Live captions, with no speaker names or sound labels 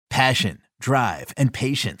Passion, drive, and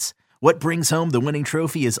patience. What brings home the winning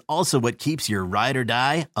trophy is also what keeps your ride or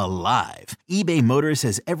die alive. eBay Motors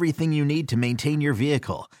has everything you need to maintain your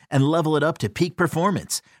vehicle and level it up to peak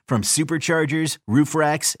performance, from superchargers, roof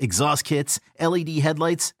racks, exhaust kits, LED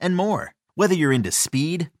headlights, and more. Whether you're into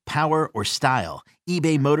speed, power, or style,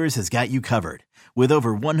 eBay Motors has got you covered. With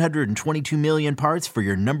over 122 million parts for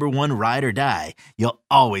your number one ride or die, you'll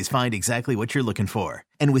always find exactly what you're looking for.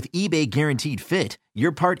 And with eBay Guaranteed Fit,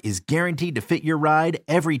 your part is guaranteed to fit your ride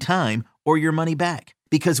every time or your money back.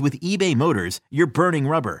 Because with eBay Motors, you're burning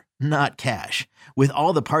rubber, not cash. With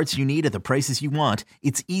all the parts you need at the prices you want,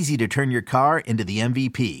 it's easy to turn your car into the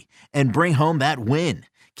MVP and bring home that win.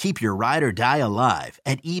 Keep your ride or die alive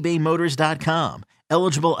at ebaymotors.com.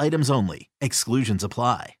 Eligible items only. Exclusions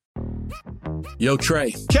apply. Yo,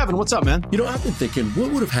 Trey. Kevin, what's up, man? You know, I've been thinking,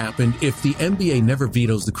 what would have happened if the NBA never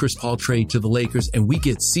vetoes the Chris Paul trade to the Lakers and we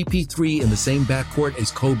get CP3 in the same backcourt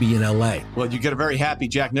as Kobe in LA? Well, you get a very happy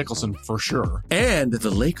Jack Nicholson for sure. And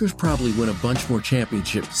the Lakers probably win a bunch more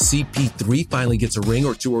championships. CP3 finally gets a ring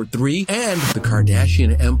or two or three, and the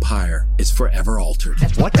Kardashian empire is forever altered.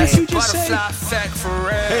 What did you just say?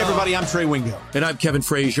 Hey, everybody, I'm Trey Wingo. And I'm Kevin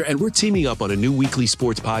Frazier, and we're teaming up on a new weekly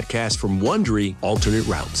sports podcast from Wondery, Alternate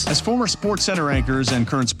Routes. As former Sports Center anchors and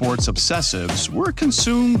current sports obsessives, we're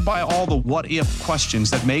consumed by all the what-if questions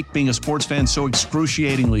that make being a sports fan so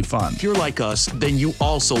excruciatingly fun. If you're like us, then you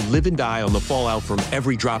also live and die on the fallout from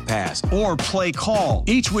every drop pass. Or play call.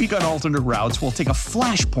 Each week on Alternate Routes, we'll take a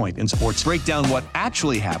flashpoint in sports, break down what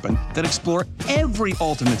actually happened, then explore every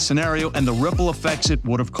alternate scenario and the ripple effects it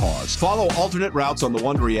would have caused. Follow Alternate Routes on the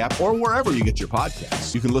Wondery app or wherever you get your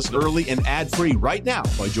podcasts. You can listen early and ad-free right now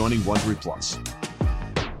by joining Wondery Plus.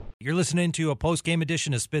 You're listening to a post-game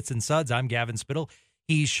edition of Spits and Suds. I'm Gavin Spittle.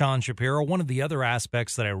 He's Sean Shapiro. One of the other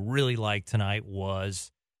aspects that I really liked tonight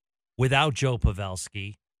was without Joe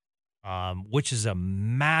Pavelski, which is a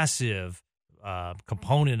massive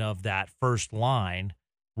component of that first line,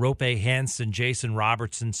 Roope Hintz, Jason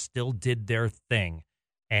Robertson still did their thing.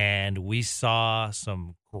 And we saw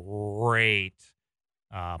some great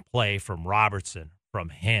play from Robertson,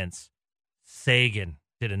 from Hintz. Sagan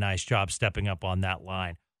did a nice job stepping up on that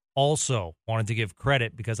line. Also, wanted to give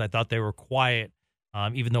credit because I thought they were quiet,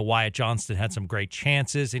 even though Wyatt Johnston had some great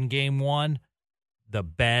chances in Game 1. The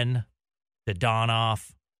Ben, the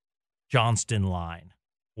Donoff, Johnston line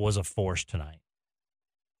was a force tonight.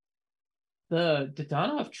 The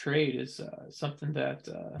Donoff trade is something that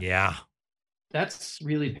that's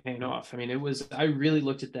really paying off. I mean, I really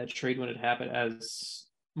looked at that trade when it happened as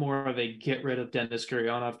more of a get rid of Denis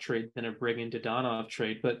Gurianov trade than a bring in Donoff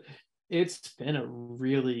trade, but it's been a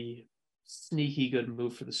really sneaky good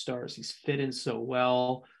move for the Stars. He's fit in so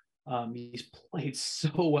well. He's played so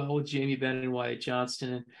well with Jamie Benn and Wyatt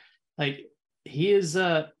Johnston. And like he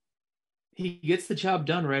gets the job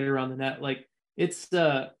done right around the net. Like it's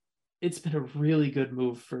been a really good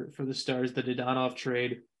move for the Stars, the Donoff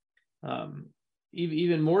trade.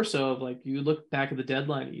 Even more so of like you look back at the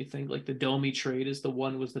deadline and you think like the Domi trade is the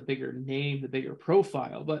one was the bigger name, the bigger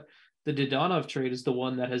profile, but the Dadonov trade is the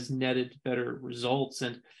one that has netted better results,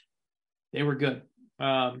 and they were good.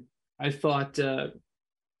 I thought,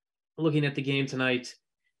 looking at the game tonight,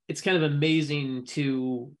 it's kind of amazing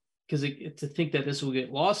to think that this will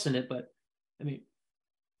get lost in it, but I mean,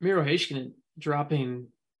 Miro Heiskanen dropping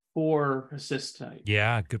 4 assists tonight.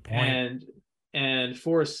 Yeah, good point. And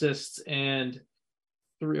 4 assists and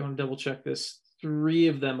 3. I want to double check this. 3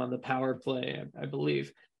 of them on the power play, I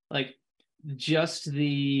believe. Like just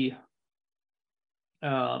the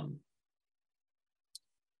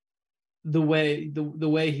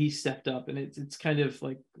way he stepped up, and it's kind of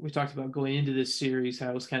like we talked about going into this series, how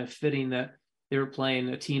it was kind of fitting that they were playing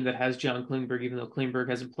a team that has John Klingberg, even though Klingberg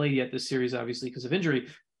hasn't played yet this series, obviously because of injury.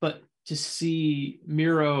 But to see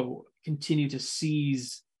Miro continue to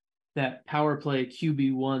seize that power play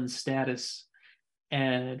QB1 status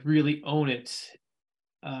and really own it,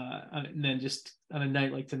 and then just on a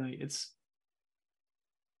night like tonight,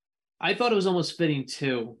 I thought it was almost fitting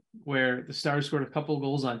too, where the Stars scored a couple of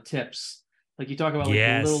goals on tips. Like you talk about like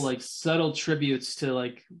the little like subtle tributes to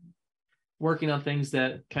like working on things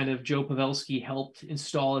that kind of Joe Pavelski helped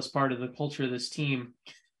install as part of the culture of this team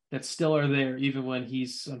that still are there, even when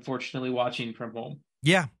he's unfortunately watching from home.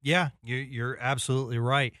 Yeah. You're absolutely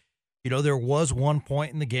right. You know, there was one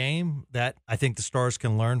point in the game that I think the Stars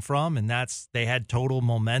can learn from, and that's they had total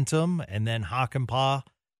momentum, and then Hakanpää,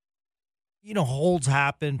 holds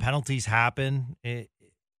happen, penalties happen. It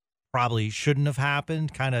probably shouldn't have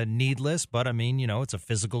happened, kind of needless, but I mean, it's a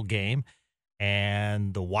physical game.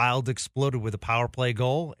 And the Wild exploded with a power play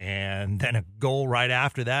goal and then a goal right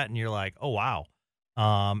after that, and you're like, oh, wow.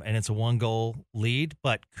 and it's a 1-goal lead,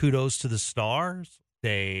 but kudos to the Stars.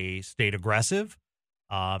 They stayed aggressive.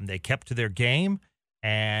 They kept to their game,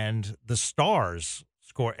 and the Stars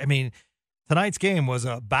scored. I mean, tonight's game was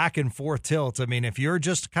a back and forth tilt. I mean, if you're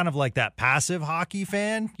just kind of like that passive hockey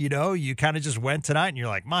fan, you kind of just went tonight and you're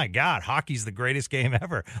like, my God, hockey's the greatest game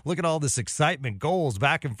ever. Look at all this excitement, goals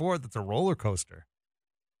back and forth. It's a roller coaster.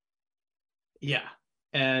 Yeah.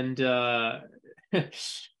 And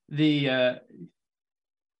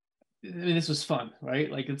this was fun,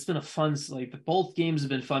 right? Like, it's been a fun, both games have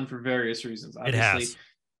been fun for various reasons. Obviously,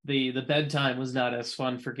 the bedtime was not as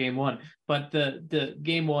fun for game one, but the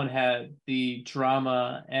game one had the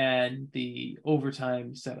drama and the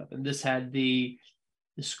overtime setup, and this had the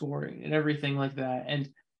scoring and everything like that. And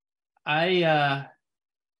I'm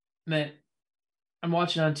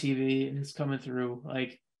watching on TV and it's coming through,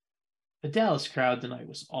 like, the Dallas crowd tonight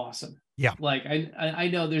was awesome. Yeah. Like, I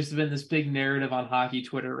know there's been this big narrative on hockey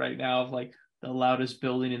Twitter right now of like the loudest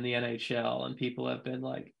building in the NHL, and people have been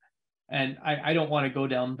like, and I don't want to go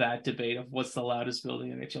down that debate of what's the loudest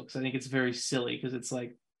building in the NHL, because I think it's very silly, because it's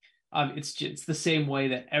like, it's the same way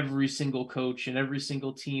that every single coach and every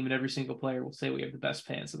single team and every single player will say we have the best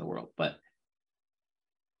fans in the world. But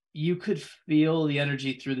you could feel the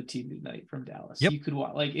energy through the TV tonight from Dallas. Yep. You could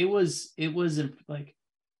watch, like, it was like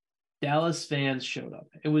Dallas fans showed up.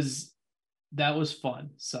 That was fun.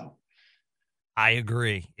 So I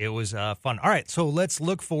agree. It was fun. All right, so let's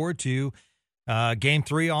look forward to Game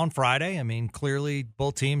 3 on Friday. I mean, clearly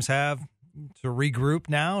both teams have to regroup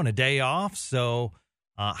now and a day off. So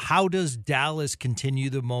how does Dallas continue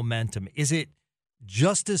the momentum? Is it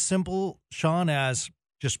just as simple, Sean, as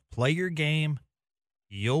just play your game,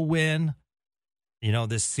 you'll win,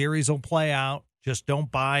 this series will play out, just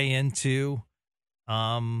don't buy into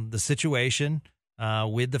the situation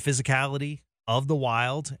with the physicality of the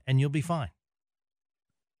Wild, and you'll be fine?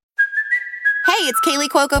 Hey, it's Kaylee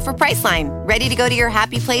Cuoco for Priceline. Ready to go to your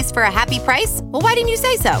happy place for a happy price? Well, why didn't you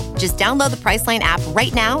say so? Just download the Priceline app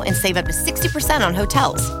right now and save up to 60% on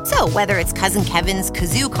hotels. So whether it's Cousin Kevin's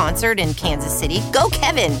Kazoo Concert in Kansas City, go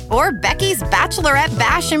Kevin, or Becky's Bachelorette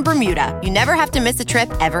Bash in Bermuda, you never have to miss a trip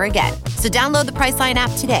ever again. So download the Priceline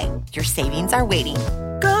app today. Your savings are waiting.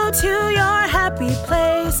 Go to your happy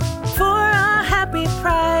place for a happy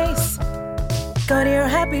price. Go to your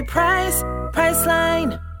happy price,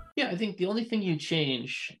 Priceline. Yeah, I think the only thing you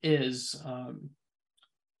change is,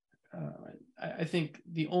 I think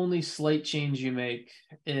the only slight change you make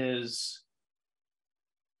is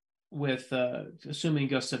with assuming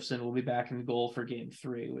Gustafsson will be back in goal for Game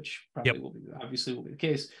 3, which probably will be the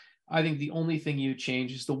case. I think the only thing you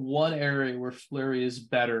change is the one area where Fleury is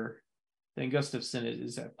better than Gustafsson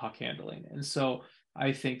is at puck handling. And so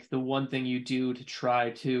I think the one thing you do to try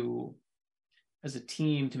to, as a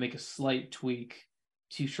team, to make a slight tweak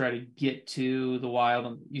to try to get to the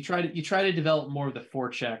Wild, you try to develop more of the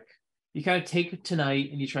forecheck. You kind of take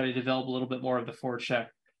tonight and you try to develop a little bit more of the forecheck,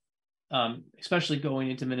 especially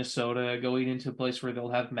going into Minnesota, going into a place where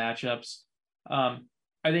they'll have matchups. I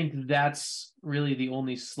think that's really the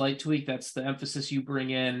only slight tweak. That's the emphasis you bring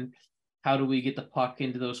in. How do we get the puck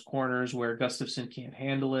into those corners where Gustafsson can't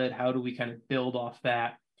handle it? How do we kind of build off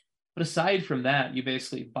that? But aside from that, you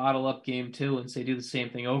basically bottle up Game 2 and say do the same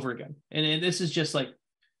thing over again. And this is just like,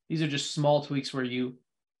 these are just small tweaks where you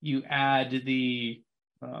add the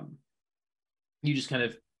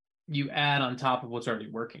you add on top of what's already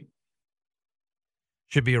working.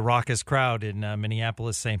 Should be a raucous crowd in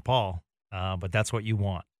Minneapolis, St. Paul, but that's what you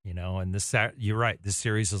want, And you're right. This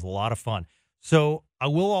series is a lot of fun. So I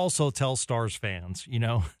will also tell Stars fans,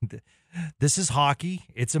 this is hockey.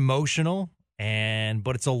 It's emotional,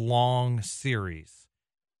 but it's a long series,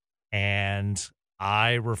 and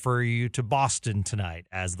I refer you to Boston tonight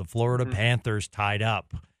as the Florida Panthers tied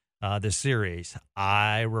up this series.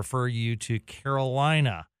 I refer you to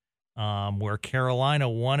Carolina, where Carolina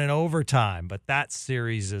won in overtime, but that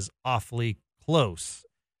series is awfully close.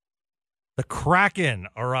 The Kraken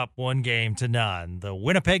are up 1-0. The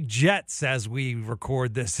Winnipeg Jets, as we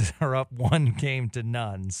record this, are up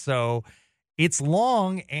 1-0. So it's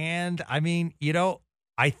long, and I mean,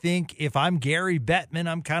 I think if I'm Gary Bettman,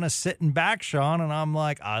 I'm kind of sitting back, Sean, and I'm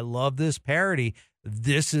like, I love this parity.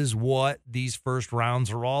 This is what these first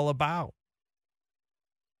rounds are all about.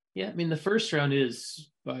 Yeah, I mean, the first round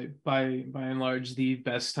is by and large the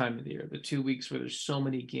best time of the year. The 2 weeks where there's so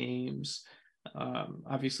many games.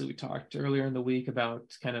 Obviously, we talked earlier in the week about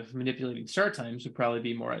kind of manipulating start times would probably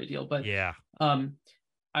be more ideal. But yeah,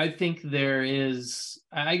 I think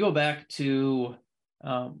I go back to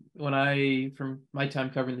from my time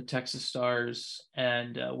covering the Texas Stars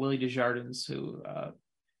and Willie Desjardins, who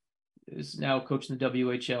is now coaching the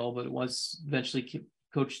WHL, but was eventually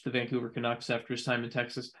coached the Vancouver Canucks after his time in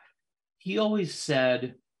Texas. He always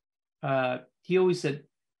said the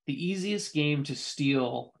easiest game to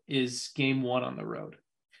steal is game 1 on the road,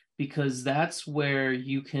 because that's where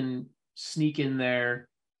you can sneak in there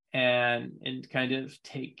and kind of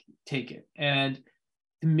take it. And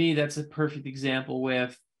to me, that's a perfect example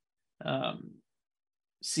with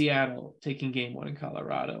Seattle taking game 1 in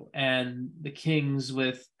Colorado, and the Kings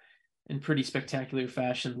in pretty spectacular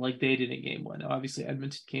fashion, like they did in game 1. Now, obviously,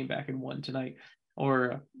 Edmonton came back and won tonight,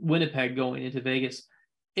 or Winnipeg going into Vegas.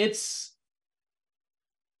 It's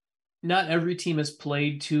not every team has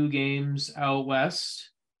played 2 games out west,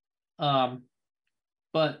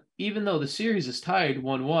 but even though the series is tied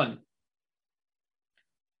 1-1,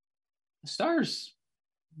 the Stars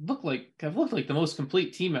have looked like the most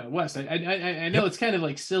complete team out west. I know it's kind of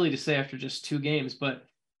like silly to say after just 2 games, but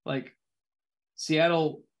like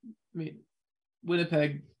Seattle,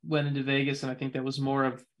 Winnipeg went into Vegas, and I think that was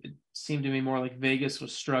it seemed to me more like Vegas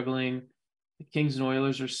was struggling. The Kings and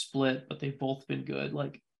Oilers are split, but they've both been good.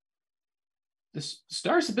 Like, the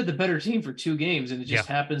Stars have been the better team for 2 games, and it just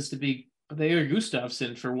happens to be they are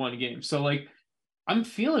Gustafsson for 1 game. So, like, I'm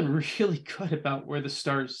feeling really good about where the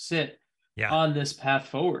Stars sit on this path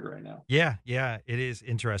forward right now. Yeah, it is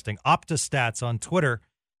interesting. OptaStats on Twitter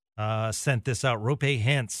sent this out. Roope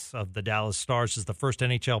Hintz of the Dallas Stars is the first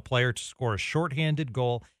NHL player to score a shorthanded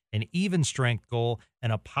goal, an even strength goal,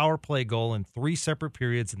 and a power play goal in 3 separate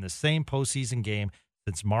periods in the same postseason game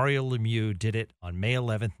since Mario Lemieux did it on May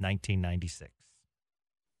 11th, 1996.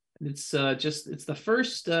 It's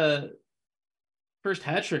the first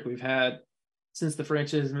hat trick we've had since the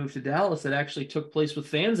franchise moved to Dallas that actually took place with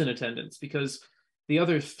fans in attendance, because the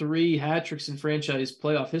other 3 hat tricks in franchise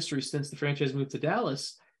playoff history since the franchise moved to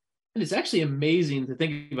Dallas. And it's actually amazing to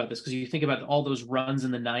think about this, because you think about all those runs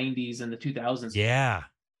in the 90s and the 2000s. Yeah.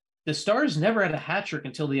 The Stars never had a hat trick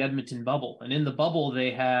until the Edmonton bubble. And in the bubble,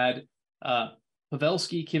 they had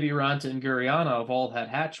Pavelski, Kiviranta, and Gurianov have all had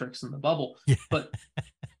hat tricks in the bubble. Yeah. But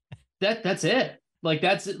that's it. Like,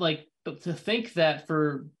 that's it. Like, to think that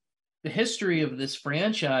for the history of this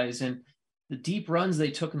franchise and the deep runs they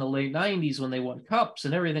took in the late 90s when they won cups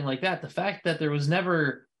and everything like that, the fact that there was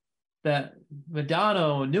never that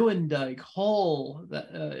Modano, Neuendijk, Hull,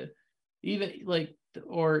 that even like the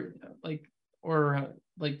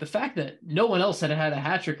fact that no one else had a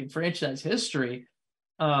hat trick in franchise history,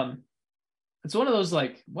 it's one of those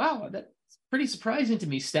like, wow, that's pretty surprising to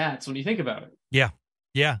me stats when you think about it.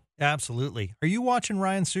 Yeah, absolutely. Are you watching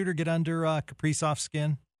Ryan Suter get under Kaprizov's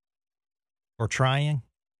skin, or trying?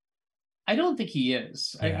 I don't think he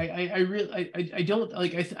is. Yeah. I don't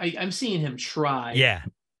like. I'm seeing him try. Yeah.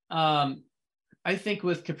 I think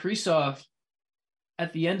with Kaprizov,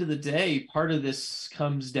 at the end of the day, part of this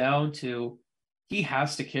comes down to he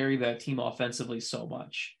has to carry that team offensively so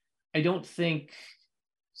much. I don't think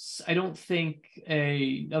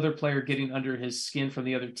another player getting under his skin from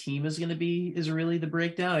the other team is really the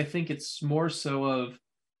breakdown. I think it's more so of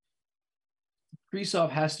Kaprizov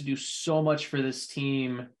has to do so much for this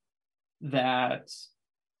team that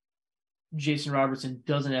Jason Robertson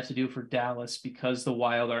doesn't have to do for Dallas, because the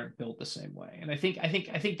Wild aren't built the same way. And I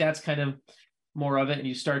think that's kind of more of it. And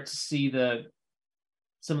you start to see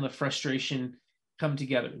some of the frustration come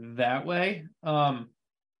together that way.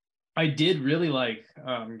 I did really like,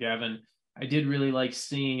 Gavin, I did really like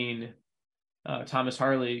seeing Thomas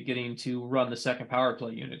Harley getting to run the second power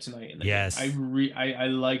play unit tonight. Yes. I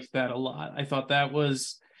liked that a lot. I thought that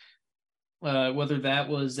was, whether that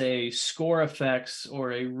was a score effects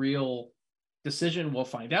or a real decision, we'll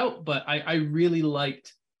find out. But I really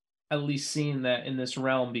liked at least seeing that in this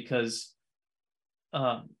realm, because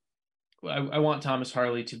I want Thomas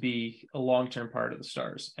Harley to be a long-term part of the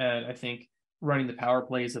Stars. And I think running the power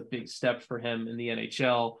play is a big step for him in the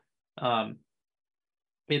NHL.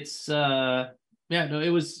 It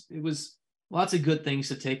was lots of good things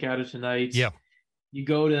to take out of tonight. Yeah. You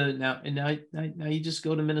go to now you just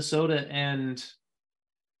go to Minnesota, and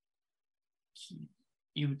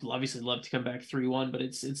you obviously love to come back 3-1, but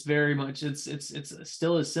it's very much it's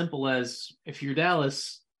still as simple as, if you're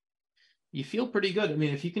Dallas, you feel pretty good. I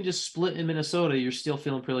mean, if you can just split in Minnesota, you're still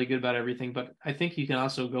feeling pretty good about everything. But I think you can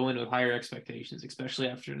also go in with higher expectations, especially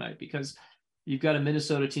after tonight, because you've got a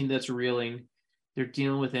Minnesota team that's reeling. They're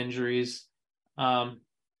dealing with injuries. And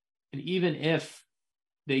even if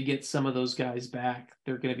they get some of those guys back,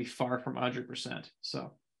 they're going to be far from 100%.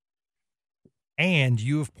 So. And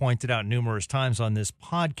you have pointed out numerous times on this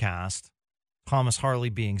podcast, Thomas Harley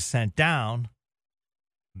being sent down,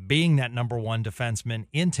 being that number 1 defenseman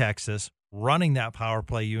in Texas, running that power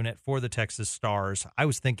play unit for the Texas Stars. I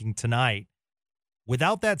was thinking tonight,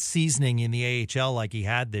 without that seasoning in the AHL like he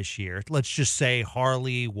had this year, let's just say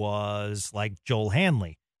Harley was like Joel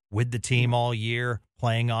Hanley with the team all year,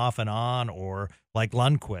 playing off and on, or like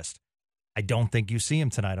Lundqvist. I don't think you see him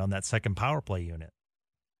tonight on that second power play unit.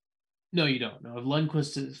 No, you don't. No, if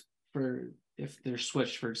Lundqvist is if they're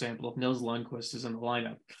switched, for example, if Nils Lundqvist is in the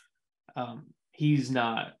lineup, he's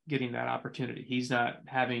not getting that opportunity. He's not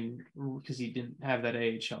having, because he didn't have that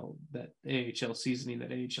AHL seasoning,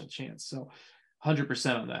 that AHL chance. So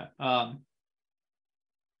 100% on that. I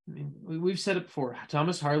mean, we've said it before.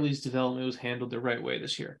 Thomas Harley's development was handled the right way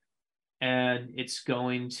this year. And it's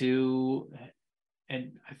going to,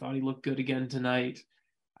 and I thought he looked good again tonight.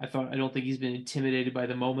 I don't think he's been intimidated by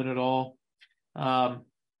the moment at all. I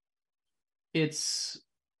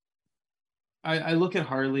look at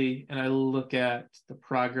Harley and I look at the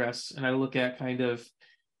progress and I look at kind of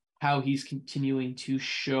how he's continuing to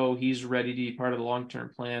show he's ready to be part of the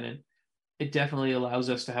long-term plan. And it definitely allows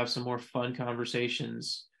us to have some more fun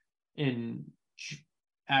conversations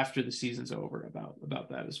after the season's over about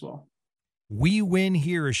that as well. We Win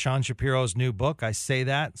Here is Sean Shapiro's new book. I say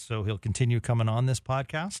that, so he'll continue coming on this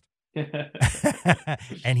podcast.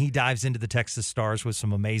 And he dives into the Texas Stars with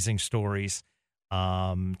some amazing stories.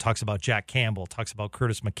 Talks about Jack Campbell, talks about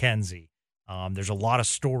Curtis McKenzie. There's a lot of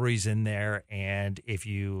stories in there, and if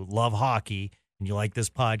you love hockey and you like this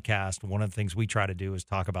podcast, one of the things we try to do is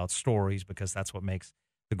talk about stories, because that's what makes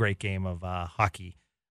the great game of hockey